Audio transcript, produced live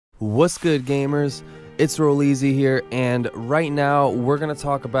What's good, gamers? It's Rolleezy here, and right now we're gonna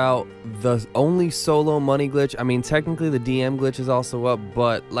talk about the only solo money glitch. I mean, technically the DM glitch is also up,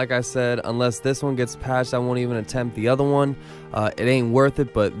 but like I said, unless this one gets patched, I won't even attempt the other one. It ain't worth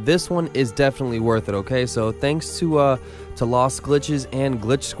it, but this one is definitely worth it. Okay, so thanks to Lost Glitches and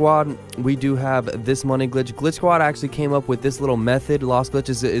Glitch Squad, we do have this money glitch. Glitch Squad actually came up with this little method. Lost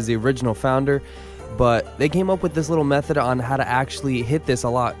Glitches is the original founder, but they came up with this little method on how to actually hit this a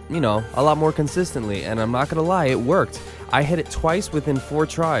lot more consistently, and I'm not gonna lie, it worked. I hit it twice within 4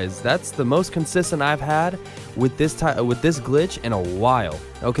 tries. That's the most consistent I've had with this glitch in a while.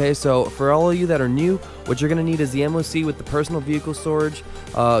 Okay, so for all of you that are new, what you're gonna need is the MOC with the personal vehicle storage.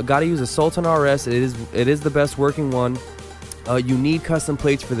 Gotta use a SULTAN RS. It is the best working one. You need custom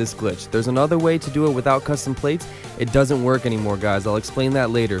plates for this glitch. There's another way to do it without custom plates. It doesn't work anymore, guys. I'll explain that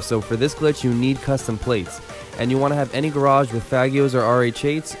later. So for this glitch, you need custom plates, and you want to have any garage with Fagios or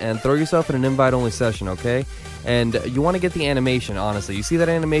RH8s, and throw yourself in an invite-only session, okay? And you want to get the animation, honestly. You see that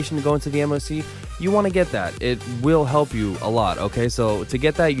animation to go into the MOC? You want to get that. It will help you a lot, okay? So to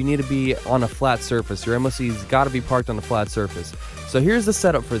get that, you need to be on a flat surface. Your MOC's got to be parked on a flat surface. So here's the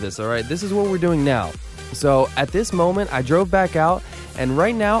setup for this, all right? This is what we're doing now. So at this moment, I drove back out, and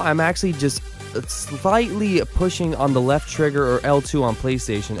right now I'm actually just slightly pushing on the left trigger, or L2 on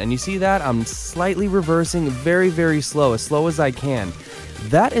PlayStation, and you see that I'm slightly reversing very slow as I can.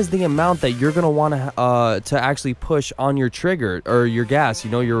 That is the amount that you're gonna want to actually push on your trigger or your gas,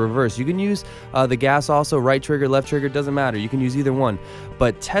 your reverse. You can use the gas also, right trigger, left trigger, doesn't matter. You can use either one,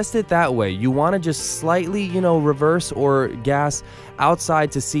 but test it that way. You want to just slightly, reverse or gas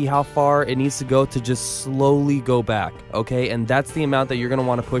outside to see how far it needs to go to just slowly go back, okay? And that's the amount that you're gonna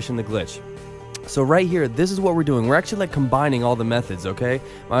want to push in the glitch. So right here, this is what we're doing. We're actually like combining all the methods, okay?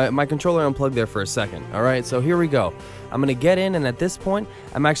 My controller unplugged there for a second, all right? So here we go. I'm gonna get in, and at this point,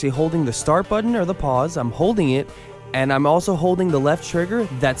 I'm actually holding the start button or the pause. I'm holding it, and I'm also holding the left trigger,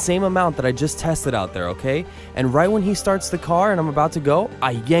 that same amount that I just tested out there, okay? And right when he starts the car and I'm about to go,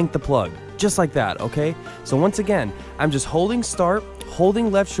 I yank the plug, just like that, okay? So once again, I'm just holding start,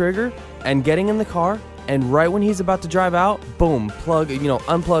 holding left trigger, and getting in the car. And right when he's about to drive out, boom,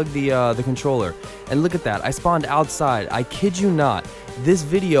 unplug the controller. And look at that, I spawned outside. I kid you not. This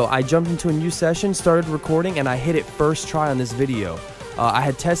video, I jumped into a new session, started recording, and I hit it first try on this video. I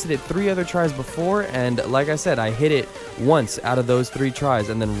had tested it 3 other tries before, and like I said, I hit it once out of those 3 tries,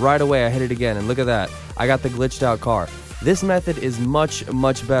 and then right away I hit it again, and look at that. I got the glitched out car. This method is much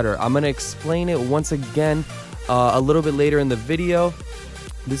better. I'm going to explain it once again a little bit later in the video.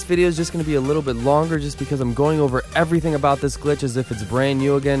 This video is just going to be a little bit longer just because I'm going over everything about this glitch as if it's brand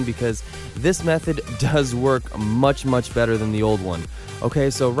new again, because this method does work much better than the old one.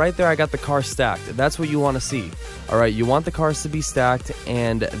 Okay, so right there I got the car stacked. That's what you want to see. Alright, you want the cars to be stacked,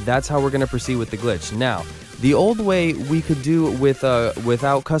 and that's how we're going to proceed with the glitch. Now, the old way we could do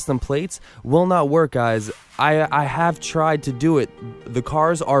without custom plates will not work, guys. I have tried to do it. The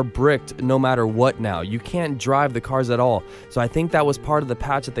cars are bricked no matter what now. You can't drive the cars at all. So I think that was part of the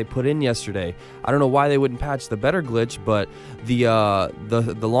patch that they put in yesterday. I don't know why they wouldn't patch the better glitch, but the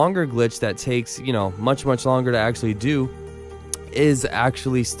longer glitch that takes, much longer to actually do is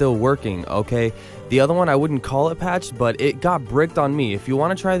actually still working, okay? The other one, I wouldn't call it patched, but it got bricked on me. If you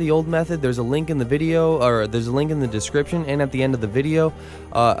want to try the old method, there's a link in the video, or there's a link in the description and at the end of the video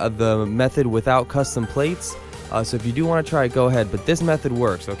of the method without custom plates. So if you do want to try it, go ahead, but this method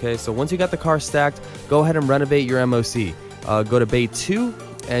works, okay? So once you got the car stacked, go ahead and renovate your MOC. Go to Bay 2,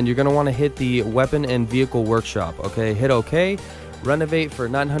 and you're going to want to hit the Weapon and Vehicle Workshop, okay? Hit OK, renovate for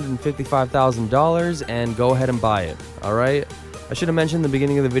 $955,000, and go ahead and buy it, alright? I should have mentioned in the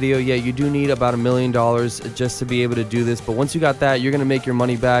beginning of the video, yeah, you do need about $1 million just to be able to do this, but once you got that, you're going to make your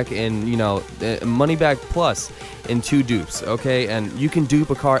money back in, money back plus in 2 dupes, okay? And you can dupe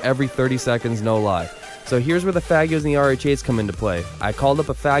a car every 30 seconds, no lie. So here's where the Fagios and the RH8s come into play. I called up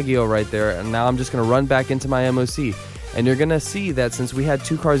a Fagio right there, and now I'm just going to run back into my MOC. And you're going to see that since we had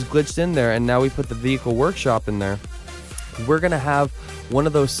 2 cars glitched in there, and now we put the Vehicle Workshop in there, we're going to have one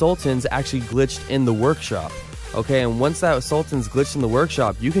of those Sultans actually glitched in the workshop. Okay, and once that Sultan's glitched in the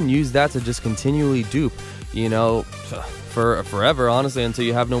workshop, you can use that to just continually dupe, for forever, honestly, until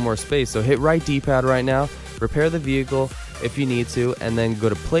you have no more space. So hit right D-pad right now, repair the vehicle if you need to, and then go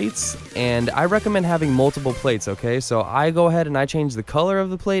to plates. And I recommend having multiple plates, okay? So I go ahead and I change the color of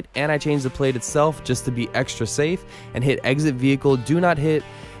the plate, and I change the plate itself just to be extra safe, and hit exit vehicle. Do not hit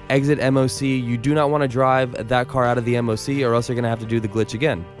exit MOC. You do not want to drive that car out of the MOC, or else you're going to have to do the glitch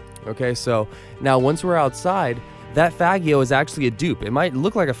again. Okay, so now once we're outside, that Faggio is actually a dupe. It might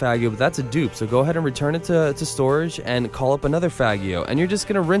look like a Faggio, but that's a dupe. So go ahead and return it to storage and call up another Faggio, and you're just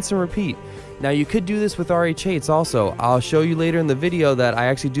gonna rinse and repeat. Now you could do this with RH8s also. I'll show you later in the video that I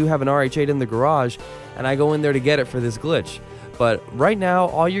actually do have an RH8 in the garage, and I go in there to get it for this glitch. But right now,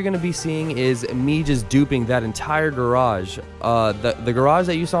 all you're going to be seeing is me just duping that entire garage. The garage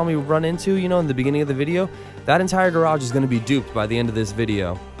that you saw me run into, you know, in the beginning of the video, that entire garage is going to be duped by the end of this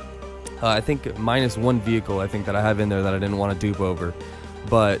video. I think minus one vehicle, I think, that I have in there that I didn't want to dupe over.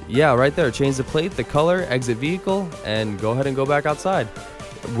 But yeah, right there, change the plate, the color, exit vehicle, and go ahead and go back outside.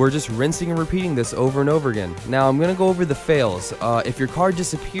 We're just rinsing and repeating this over and over again. Now I'm going to go over the fails. If your car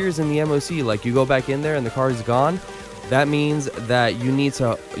disappears in the MOC, like you go back in there and the car is gone, that means that you need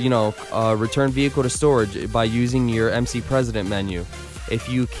to, return vehicle to storage by using your MC President menu. If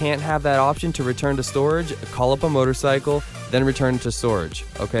you can't have that option to return to storage, call up a motorcycle, then return to storage.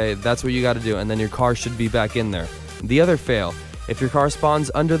 Okay, that's what you got to do, and then your car should be back in there. The other fail, if your car spawns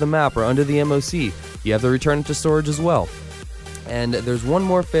under the map or under the MOC, you have to return it to storage as well. And there's one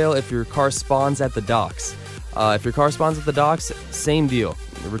more fail if your car spawns at the docks. If your car spawns at the docks, same deal.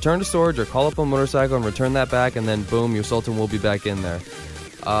 Return to storage or call up a motorcycle and return that back, and then boom, your Sultan will be back in there.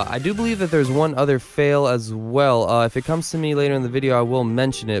 I do believe that there's one other fail as well. If it comes to me later in the video, I will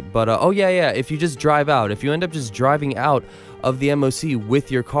mention it. But oh yeah, if you just drive out, if you end up just driving out of the MOC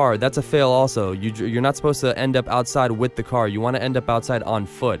with your car, that's a fail also. You're not supposed to end up outside with the car. You want to end up outside on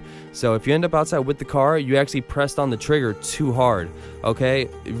foot. So if you end up outside with the car, you actually pressed on the trigger too hard. Okay,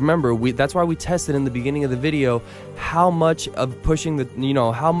 remember, that's why we tested in the beginning of the video how much of pushing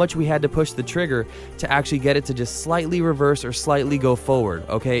the, how much we had to push the trigger to actually get it to just slightly reverse or slightly go forward.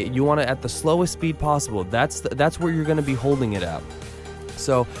 Okay, you want it at the slowest speed possible. That's where you're going to be holding it at.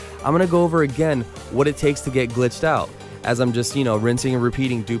 So I'm going to go over again what it takes to get glitched out, as I'm just, rinsing and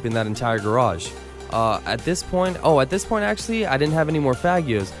repeating, duping that entire garage. At this point actually, I didn't have any more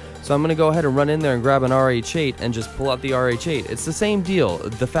Faggios, so I'm going to go ahead and run in there and grab an RH8 and just pull out the RH8. It's the same deal.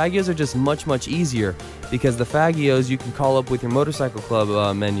 The Faggios are just much easier, because the Faggios you can call up with your motorcycle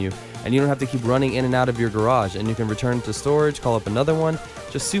club menu, and you don't have to keep running in and out of your garage, and you can return it to storage, call up another one.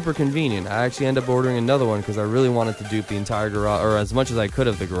 Just super convenient. I actually end up ordering another one because I really wanted to dupe the entire garage, or as much as I could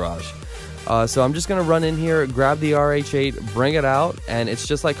of the garage. So I'm just going to run in here, grab the RH8, bring it out, and it's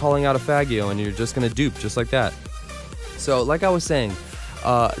just like calling out a Faggio, and you're just going to dupe just like that. So like I was saying,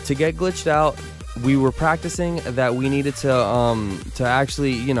 to get glitched out, we were practicing that we needed to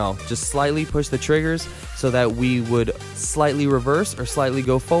actually, just slightly push the triggers so that we would slightly reverse or slightly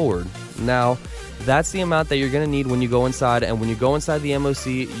go forward. Now, that's the amount that you're going to need when you go inside, and when you go inside the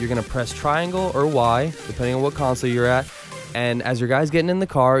MOC, you're going to press triangle or Y, depending on what console you're at. And as your guy's getting in the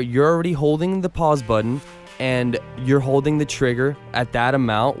car, you're already holding the pause button, and you're holding the trigger at that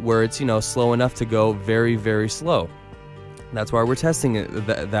amount where it's, slow enough to go very slow. That's why we're testing it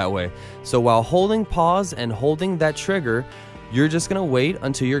that way. So while holding pause and holding that trigger, you're just gonna wait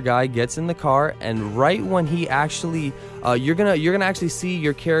until your guy gets in the car, and right when he actually, you're gonna actually see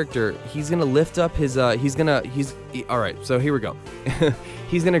your character. He's gonna lift up his, all right. So here we go.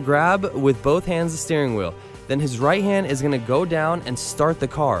 He's gonna grab with both hands the steering wheel. Then his right hand is going to go down and start the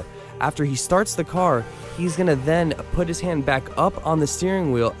car. After he starts the car, he's going to then put his hand back up on the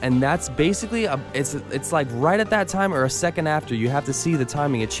steering wheel, and that's basically, it's like right at that time or a second after. You have to see the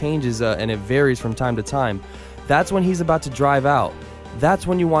timing. It changes and it varies from time to time. That's when he's about to drive out. That's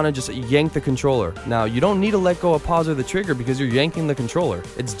when you want to just yank the controller. Now, you don't need to let go of pause or the trigger because you're yanking the controller.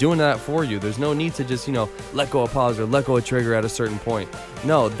 It's doing that for you. There's no need to just, let go of pause or let go of trigger at a certain point.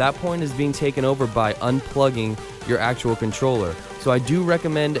 No, that point is being taken over by unplugging your actual controller. So I do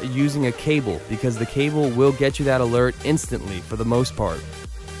recommend using a cable, because the cable will get you that alert instantly for the most part.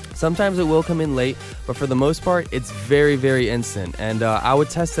 Sometimes it will come in late, but for the most part, it's very instant. And I would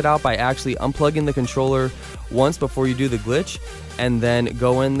test it out by actually unplugging the controller once before you do the glitch, and then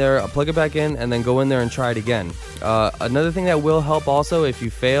go in there, plug it back in, and then go in there and try it again. Another thing that will help also, if you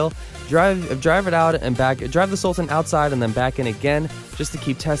fail, drive it out and drive the Sultan outside and then back in again, just to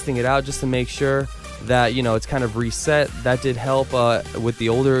keep testing it out, just to make sure that it's kind of reset. That did help with the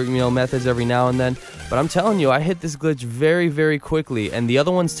older methods every now and then. But I'm telling you, I hit this glitch very quickly, and the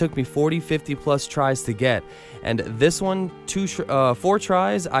other ones took me 40-50 plus tries to get. And this one, 4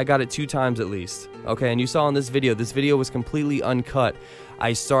 tries, I got it 2 times at least. Okay, and you saw in this video was completely uncut.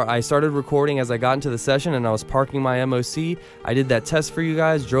 I started recording as I got into the session, and I was parking my MOC. I did that test for you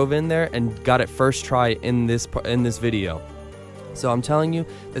guys, drove in there, and got it first try in this video. So I'm telling you,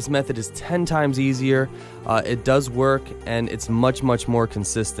 this method is 10 times easier. It does work, and it's much more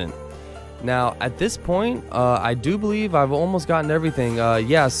consistent. Now, at this point, I do believe I've almost gotten everything.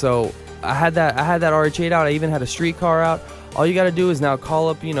 Yeah, so I had that RH8 out. I even had a street car out. All you got to do is now call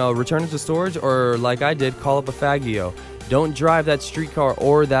up, return it to storage, or like I did, call up a Faggio. Don't drive that street car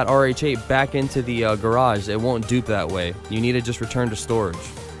or that RH8 back into the garage. It won't dupe that way. You need to just return to storage.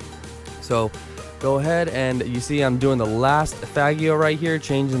 So go ahead, and you see I'm doing the last Faggio right here,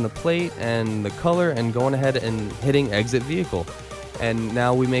 changing the plate and the color and going ahead and hitting exit vehicle. And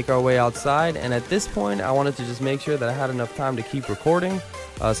now we make our way outside, and at this point I wanted to just make sure that I had enough time to keep recording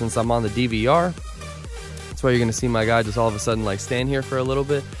since I'm on the DVR. That's why you're gonna see my guy just all of a sudden like stand here for a little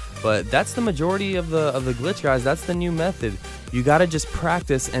bit. But that's the majority of the glitch, guys. That's the new method. You gotta just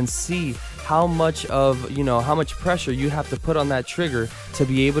practice and see how much pressure you have to put on that trigger to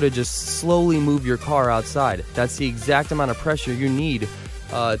be able to just slowly move your car outside. That's the exact amount of pressure you need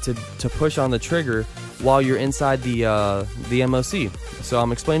to push on the trigger while you're inside the MOC. So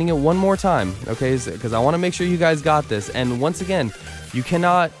I'm explaining it one more time, okay? Because I want to make sure you guys got this. And once again, you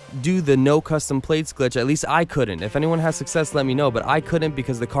cannot do the no custom plates glitch. At least I couldn't. If anyone has success, let me know. But I couldn't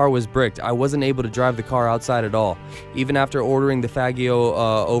because the car was bricked. I wasn't able to drive the car outside at all. Even after ordering the Faggio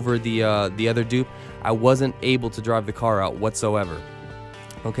over the other dupe, I wasn't able to drive the car out whatsoever.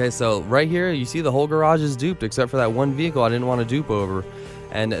 Okay, so right here, you see the whole garage is duped except for that one vehicle I didn't want to dupe over.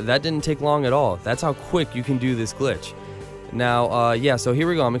 And that didn't take long at all. That's how quick you can do this glitch. Now, yeah, so here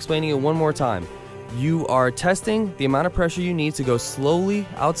we go. I'm explaining it one more time. You are testing the amount of pressure you need to go slowly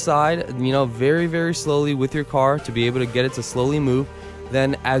outside, very, very slowly with your car to be able to get it to slowly move.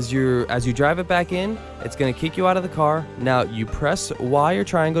 Then as you drive it back in, it's going to kick you out of the car. Now you press Y or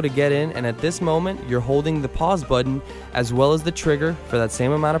triangle to get in, and at this moment you're holding the pause button as well as the trigger for that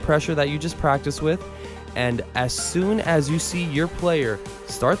same amount of pressure that you just practiced with. And as soon as you see your player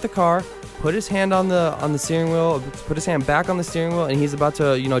start the car, put his hand on the steering wheel, put his hand back on the steering wheel, and he's about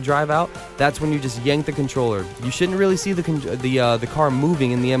to drive out, that's when you just yank the controller. You shouldn't really see the car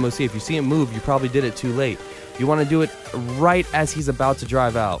moving in the MOC. If you see it move, you probably did it too late. You want to do it right as he's about to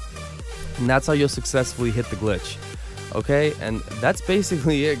drive out, and that's how you'll successfully hit the glitch. Okay, and that's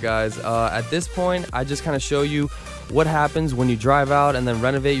basically it, guys. At this point, I just kind of show you what happens when you drive out and then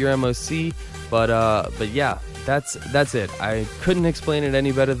renovate your MOC. But yeah, that's it. I couldn't explain it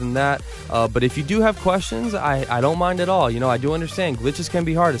any better than that. But if you do have questions, I don't mind at all. I do understand glitches can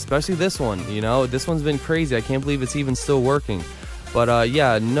be hard, especially this one. This one's been crazy. I can't believe it's even still working. But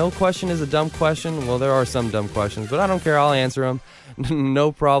yeah, no question is a dumb question. Well, there are some dumb questions, but I don't care. I'll answer them.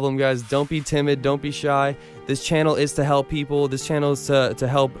 No problem, guys. Don't be timid. Don't be shy. This channel is to help people. This channel is to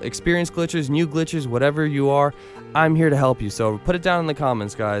help experienced glitchers, new glitchers, whatever you are. I'm here to help you. So put it down in the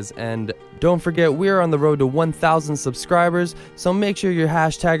comments, guys. And don't forget, we're on the road to 1,000 subscribers. So make sure you're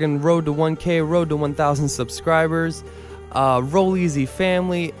hashtagging road to 1K, road to 1,000 subscribers. Rolleezy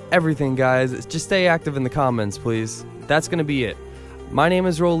family, everything, guys. Just stay active in the comments, please. That's going to be it. My name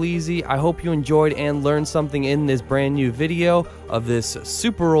is Rolleezy. I hope you enjoyed and learned something in this brand new video of this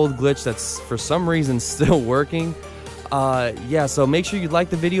super old glitch that's for some reason still working. Yeah, so make sure you like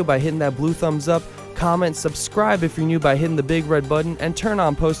the video by hitting that blue thumbs up, comment, subscribe if you're new by hitting the big red button, and turn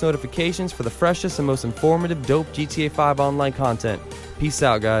on post notifications for the freshest and most informative dope GTA 5 online content. Peace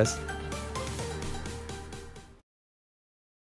out, guys.